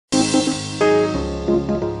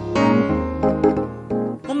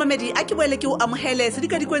momamedi a ke boele ke o amohele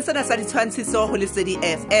sedikadikweng sena sa ditshwantshiso ho Lesedi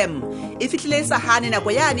FM e fihlile sa hane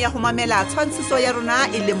nako yane ya ho mamela tshwantshiso ya rona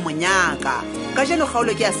e leng Monyaka ka jeno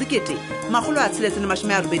kgaolo ke ya 1983.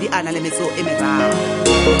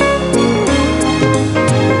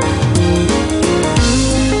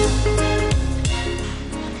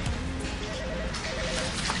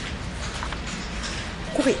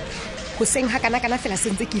 Kore go seng ha kana fela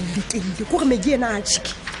sentse ke lekile kore me ke ena a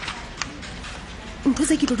chiki ntho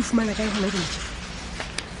tse ke tlo di fumana ka hona jwale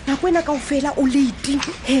nako ena kaofela o late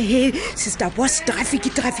he sister boss traffic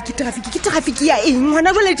ya eng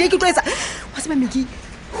hona jwale je ke tlo etsa wa seba meki ke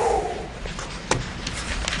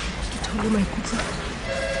thole maikutlo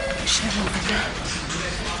shela bana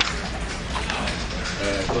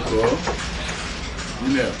Toto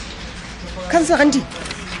email cancel randi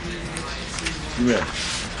email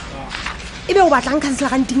ebe o batlang cancel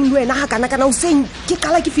randing le wena ha kana o seng ke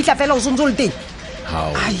qala ke fitla fela o sontso le teng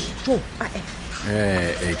how ai ho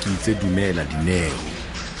ke itse dumela Dineo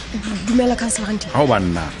dumela cancel randing ha o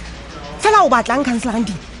banna fela o batlang cancel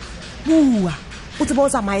randing bua o tseba o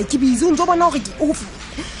tsamaye ke busy o ntso bona hore ke off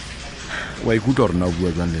wa ikutlwa rena o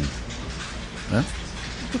bua jwang le nna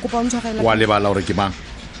ke kopa o ntshwarela wa lebala hore ke mang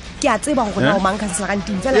ke a tseba hore na o mang cancel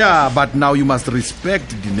randing fela yeah but now you must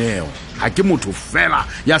respect Dineo ha ke motho fela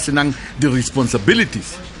ya senang the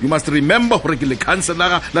responsibilities. You must remember hore ke le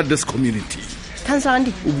counselor la this community. cancel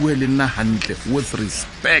randing o bue le nna hantle with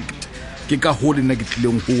respect ke ka ho le nna ke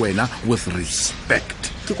tlileng ho wena with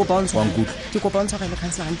respect. ke kopa o ntshwarela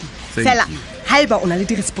cancel randing fela haiba o na le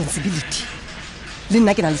di responsibility le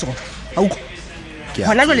nna ke na le tsona a utlwa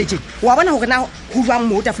hona jwale tje wa bona hore na ho jwang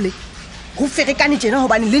mo tafole ho ferekane tjena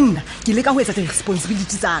hobane le nna ke le ka ho etsa di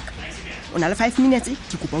responsibility tsaka o na le 5 minutes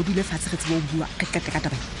ke kopa o dule fatshe re tsebo o bua ka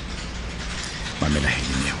taba mamela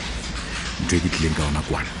Dineo ntwe ke tlileng ka ona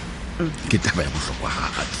kwana ke taba ya bohlokwa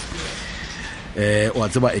hahadi o a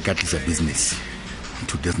tseba e ka tlisa business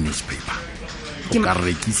to this newspaper o ka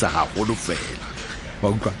rekisa haholo fela wa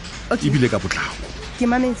utlwa ebile ka botlako ke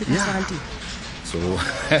mametse cancel randing so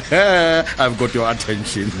I've got your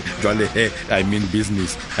attention jwale I mean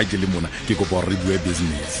business ha ke le mona ke kopa re bue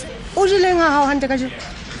business o dileng ha hante ka je.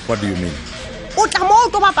 What do you mean? O tla mo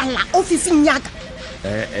to bapalla office-ing yaka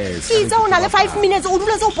ke itse o na le 5 minutes o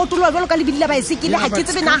dula se o potolola jwalo ka le bidila ba esekile ha ke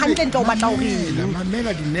tsebe na hantle ntle o batla o reng mamela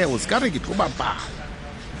Dineo se ka re ke tlo bapala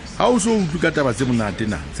ha o so utlwe ka taba tse monate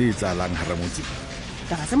na tse etsalang hara motse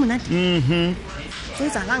taba tse monate tse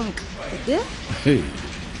etsalang hey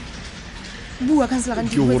bua cancel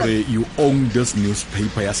randing hore you own this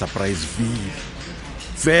newspaper ya surprise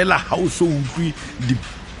fela ha o so utlwe the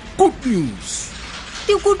good news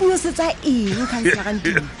di good news tsa eng cancel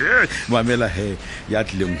randing mamela ya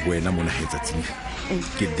tlileng ho wena mona hetsa tsini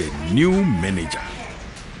ke the new manager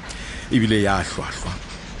ibile ya hlwahlwa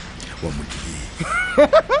wa modie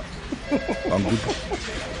wangudu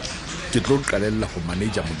ke tlo qalella ho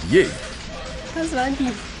manager modie cancel randing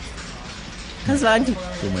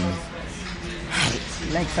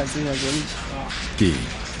like cancel randing ke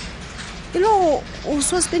ilo o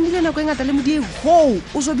so spendile nako e ngata le modie ho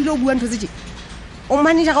o so bile o bua ntho tse o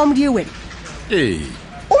manager ga modie wena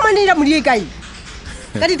o manager modie kae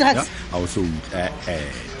ka di drugs ha o so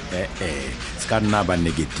ska nna ba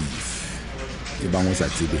negative e bangwe sa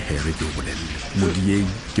tsebe here ke o bolelle modie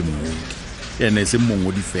ke mongodi ene se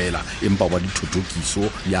mongodi fela empa wa dithotokiso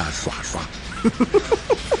ya hlwahlwa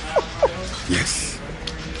yes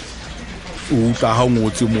o tla ha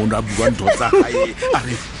ngotse mona a bua ntho tsa hae a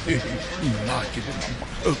re nna ke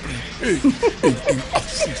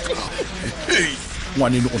Africa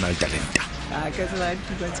ngwanene o na le talenta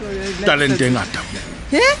talente ngata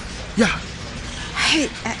ya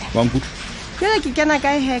wangu ya ke kana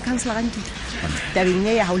ka cancel randing tabeng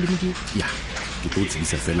ya ha o le modi ya ke tlo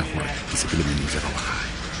tsisa fela hore ke se pele manager wa hae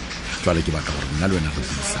jwale ke batla hore nna le wena re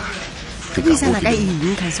buisana ka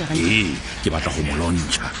eng cancel randing ke batla go mo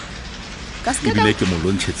launcha ka se ke ke mo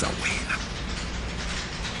launchetsa wena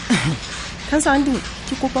cancel randing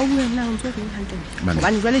ke kopa wena o ntse re hantle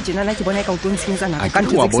bana jwale jena na ke bona ka o tontshintsana ka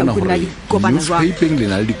ntse wa bona ke hore kopana jwa newspapering le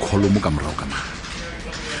na le di-column ka morao ka mara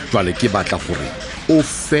jwale ke batla gore o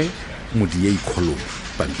fe modie column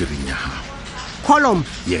pampiring ya hao column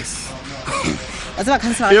yes a tsaba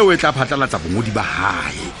cancel eo e tla phatlalatsa bongodi ba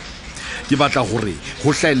hae ke batla gore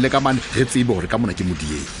go hlaelle ka mane re tsebe gore ka mona ke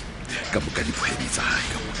modie ka boka dipoemi tsa hae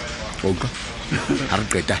ka mona oka ha re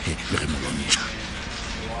qeta le re molontsha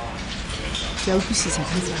ke a utlwisisa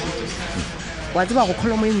cancel wa tseba go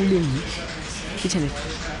column e ngwe le ngwe ke tšhelete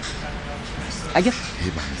a ke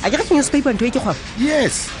ke newspaper ntho e ke kgwa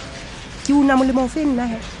yes ke una molemo o fe nna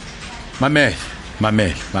mame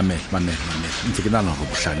mamela ntse ke nana go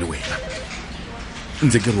bohlale wena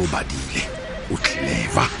ntse ke ro badile o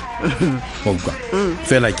clever o ka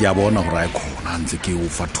fela ke a bona gore a khona ntse ke o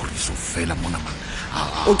fa thoriso fela mona man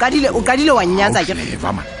o qadile wa nyatsa ke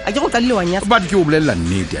a ke go qadile wa nyatsa ba ke o bolella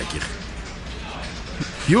nnete a ke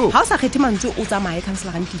yo ha o sa kgethe mantse o tsamaye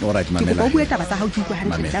councilor Ranti Alright, mamela. ke go bua taba tsa ha o ke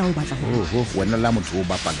hantle Mamela. tla ho batla go wena la motho o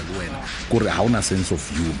bapala le wena kore ha ona sense of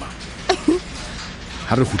humor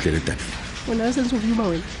ha re khutlele tabeng o na sense of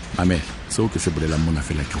humor wena mamela seo ke se bolelang mona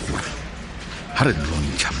fela ke gore ha re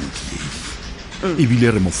launcha modiei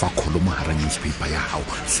ebile re mo fa kholomo hara newspaper ya hao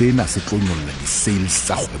sena se tlo nyolla di-sales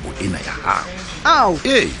tsa kgwebo ena ya hao ao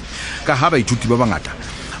ka ha baithuti ba bangata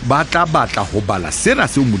ba tla batla ho bala sena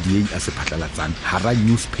seo modiei a se phatlalatsang hara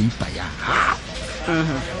newspaper ya hao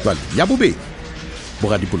jwale ya bobedi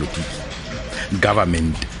boradipolotiki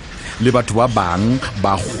government le batho ba bang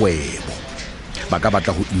ba kgwebo ba ka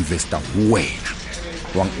batla ho investa ho wena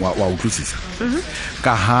wa utlwisisa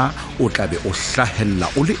ka ha o tla be o hlahella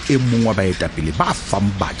o le e mong wa baetapele ba fang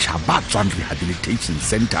batjha ba tswang rehabilitation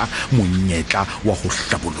center monyetla wa ho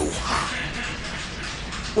hlaboloha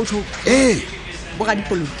o tho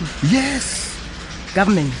boradipolotiki yes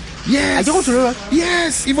government yes a ke go tlola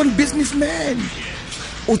yes even businessmen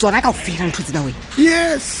o tsona ka go fela ntho tsena wena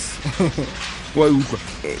yes wa utlwa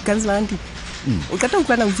councilor Ranti o qeta ho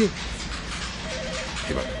utlwana utse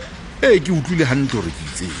ke utlwile hantle hore ke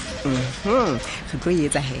itseng re tlo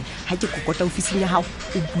etsa he ha ke kokota ofising ya hao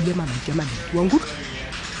o bule mamati a mabedi wa nkutlwa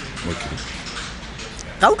okay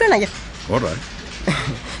ga utlwana ke all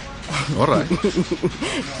right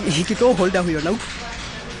ke tlo holda ho yona o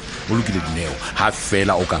lokile dineo ha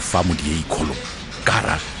fela o ka fa modiei column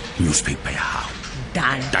kara newspaper ya hao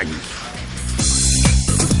done thank you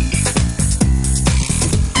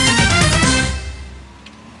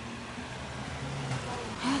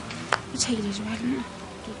Chaile jwale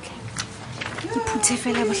ke phuthe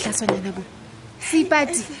fela bohlatsonyana bo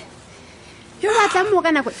sipati yo batla mo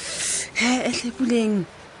ka nako Hlekuleng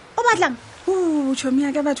o batlang chomi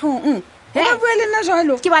ya ka bathong o bua le nna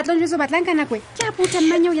jwalo ke batla jo batlang ka nako ke a phutha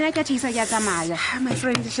mmanya o yana ka tshisa ya tsamaya my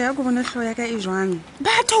friend hle ya go bona hlo ya ka e jwang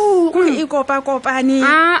batho e kopane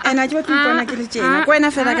ena ke batho ipona ke le tjena ko wena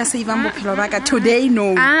fela ka saveang bophelo ba ka today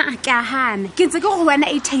no ka hana ke ntse ke go bona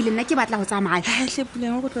e thaile nna ke batla go tsamaya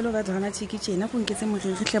Hlekuleng go tlolo ba dramatic tjena go nketse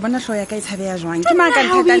moriri hle bona hlo ya ka e tshabe ya jwang ke maka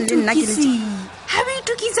ntata le nna ke le ha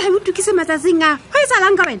bo itukise matsatsing a ho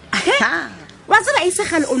etsalang ka wena wa tsela e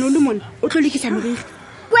segale o no le mona o tlo lekisa moriri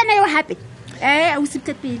wena yo hape o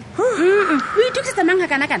sipte pele o itukisa mang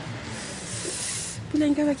kana kana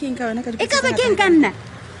Puleng ka ba ke eng ka wena ka e ka ba ke eng ka nna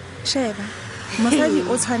sheba mosadi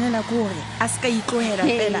o tshwanela ke hore a ska itlohela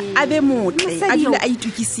fela a be motle a dule a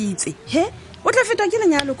itukisitse he o tla fetwa ke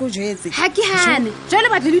lenyalo ko jetse ha ke hane jwale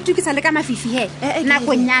ba tla itukisa le ka mafifi he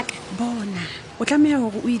nakong yaka bona o tlameha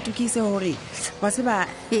hore o itukise hore wa se ba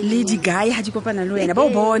lady guy ha di kopana le wena ba o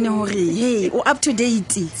bone hore hey o up to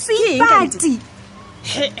date sipati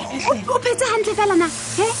o phetse hantle fela na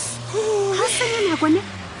he ha se nna kone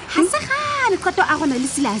ha se gane qoto a gona le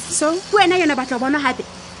silasi so wena yona batla bona hape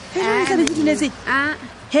ke duletse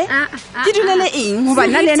he ke dulele eng ho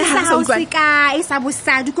bana le ena ha se utlwa ka e sa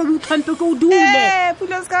bosadi ko utlhonto ko dule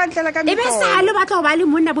pula ska ntlela ka e be sa le batla go ba le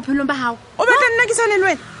monna bophelong ba hao o batla nna ke sone le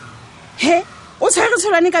wena he o tshwere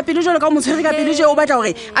tsholwane ka pele jalo ka mo tshwere ka pele je o batla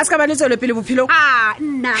gore a ska ba le tswelo pele bophelo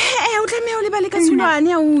nna o tlameha o le ba le ka tsholwane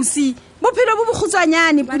a usi bophelo bo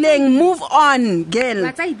bokhutswanyane Puleng move on girl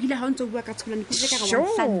ba tsa ibile ha o ntse o bua ka tsholwane ke ka ga ba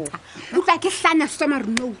hlanta utlwa ke hlana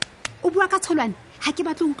somarno o bua ka tsholwane ha ke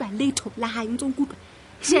batla utlwa letho la ha ntse o kutlwa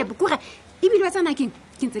shebe kore ibile wa tsana keng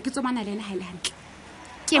ke ntse ke tsomana le ena ha ile hantle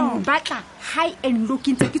ke mo batla high and low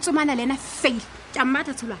ke ntse ke tsomana le ena fail ke a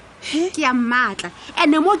matla tsholwane ke a matla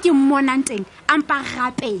ene mo ke mmonang teng ampa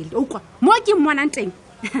rapele o kwa mo ke mmonang teng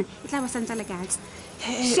e tla ba santsa le gatse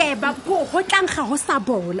sheba go tlang ga ho sa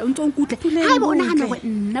bola o ntse o nkutle ha bona hana go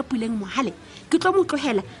nna Puleng mohale ke tlo mo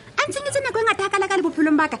tlohela a ntse ngetse nako ngata ka ka le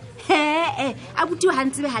bophelong baka a butiwa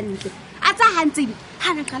hantsebe hantle a tsa hantsebe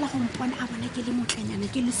ha na qala go mpona a bona ke le motlanyana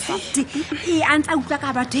ke le soft a ntse utlwa ka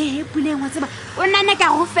ba Puleng wa tseba o nane ka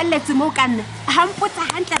go felletse mo ka nna ha mpotsa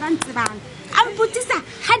hantle ba ntse bang a mpotisa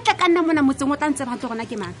hantle ka nna mona motseng o tla ntse ba tlo gona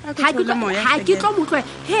ke mang ha ke tlo motloe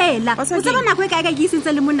hela o tseba nako e ka ke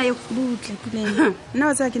isentse le monna yo butle Puleng nna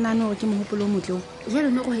wa tsaya ke nane hore ke mohopolo o motle o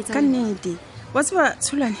jwale no go hetsa ka nnete wa tseba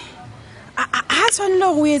tsholwane ha tshwanela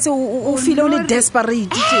go etse o feel o le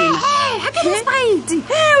desperate tjena ha ke desperate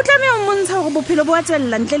o tlameha o montsha gore bophelo bo a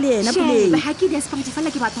tswella ntle le yena Puleng ha ke desperate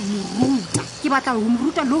fela ke batla ho mo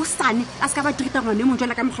ruta lo sane a ska ba trita ngwane mo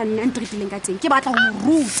jwala ka mogane a ntritileng ka teng ke batla ho mo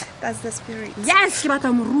ruta that's the spirit yes ke batla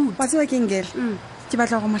ho mo ruta wa tseba ke ngel ke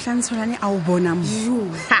batla go mohlantshorane a o bona mo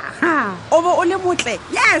o bo o le motle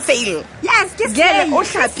fail gele o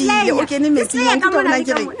hlapile o kene metsing o ke bona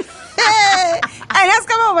ke re ene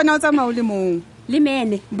ska ba bona o tsamaya o le mong le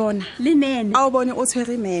mene bona le mene a o bone o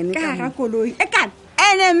tshwere mene ka ga koloi e kana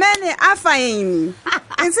ene mene a fine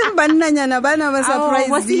etseng bannanyana bana ba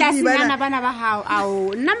surprise bana ba hao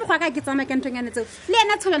ao nna mogwa ka ke tsama ke ntonyane tseo le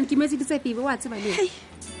ena tsholane ke metse ditsepibe wa tseba le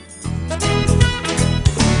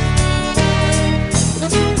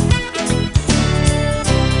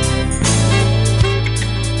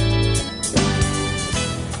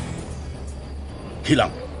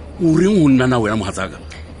Hilang o reng o nna na wena mohatsaka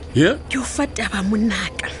ke o fata ba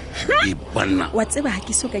Monyaka e banna wa tseba ha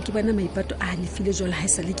ke soka ke bona maipato a lefile jole ha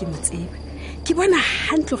esale ke motseba ke bona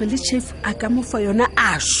hantle gore le chef a ka mo fa yona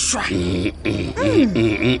a shwa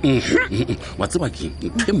wa tseba ke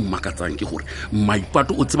ntwe mmakatsang ke gore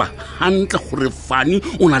maipato o tseba hantle gore Fani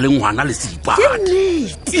o na le ngwana le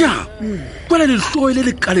seipati ya kwela le hloe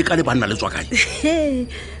le kale banna le tswa kae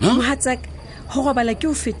mohatsaka ho robala ke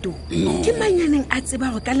o feto ke manyaneng a tseba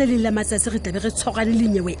go ka le la matsatsi re tabe re tshogane le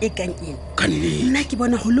nyewe e kang eng nna ke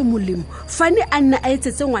bona go le molemo Fani a nna a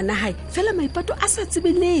etsetse ngwana hae fela maipato a sa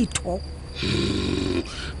tsebe letho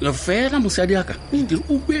le fela mosadi aka ke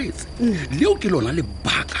o betse leo ke lona le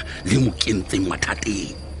baka le mo kentseng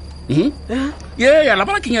mathateng ya la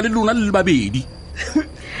bana kenya le lona le babedi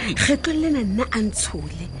ge tlolena nna a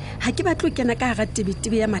ntshole ha ke batlo kena ka ga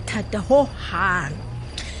tebetebe ya mathata ho hang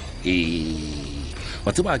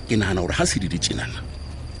wa tseba ke nahana gore ha se di tsenana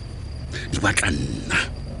di batla nna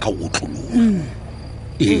ka o tlolong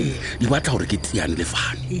di batla gore ke tiane le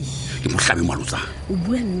Fani ke mohlabe malotsa o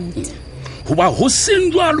bua nnete hoba ho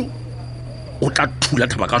seng jwalo o tla thula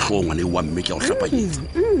thaba ka hlongwa ne wa mme ke go hlapanyetsa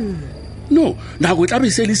no na go tla be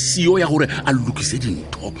se le sio ya gore a lokise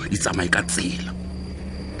dintho di tsamaye ka tsela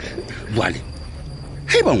jwale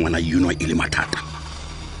he ba ngwana yeno ile mathata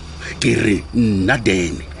ke re nna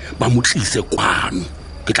dene ba motlise kwano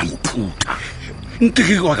ke tla mophuta nke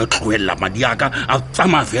ke wa ka tloela madiaka a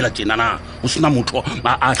tsama fela tjenana o sena motho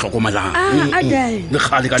a hlokomelang le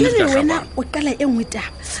khale ka nna wena o qala engwe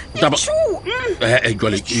taba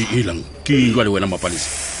jwale elang ke jwale wena mapalesa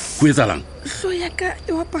go etsalang hlo ya ka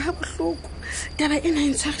e wa pa bohloko taba ena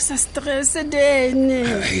e ntshwarisa stress dene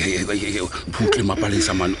putle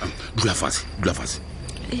mapalesa man dula fase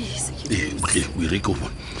butle o re go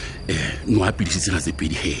bona no apidisi tsena tse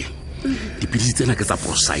pedi he dipidisi tsena ke tsa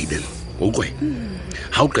Poseidon o utlwe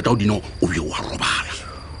ha o qeta o dino o be wa robala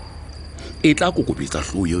e tla kokobetsa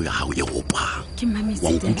hloyo ya hao e gopa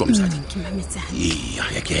wa nkutlwa mosadi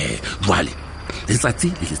ya ke jwale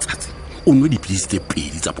letsatsi o nwe dipidisi tse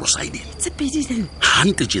pedi tsa Poseidon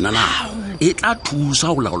hante tjena na e tla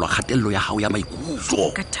thusa go laola kgatello ya hao ya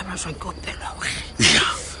maikutlo ka thaba jwa ke opelwa ya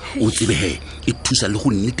o tsebe he e thusa le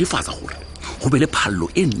go netefatsa gore go be le phallo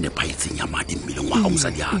e nepaetseng ya madi mmeleng wa hao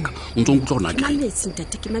mosadi yaka o ntse o nkutlwa gona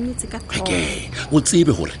ke mametse ka ke o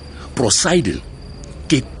tsebe gore Poseidon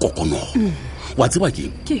ke kokonoho wa tseba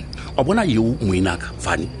ke wa bona yeo moinaka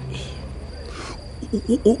Fani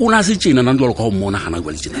o na se tjena nna jwalo ka o mona hana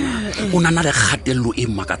jwale tjena o na le kgatello e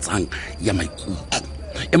makatsang ya maikutlo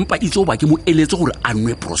empa itso ba ke mo eletse gore a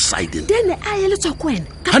nwe Poseidon dene a eletswa kwena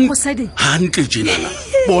ka Poseidon hantle tjena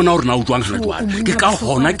bona gore na o tswang hana jwale ke ka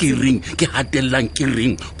hona ke ring ke hatellang ke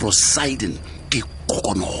ring Poseidon ke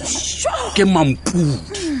kokonoho ke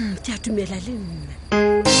mampudi ke a dumela le nna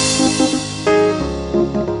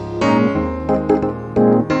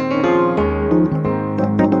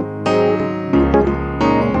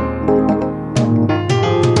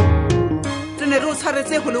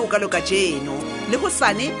tshwaretse go le o ka loka jeno le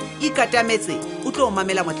hosane ikatametse o tlo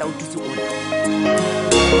mamela motla o tutsu ona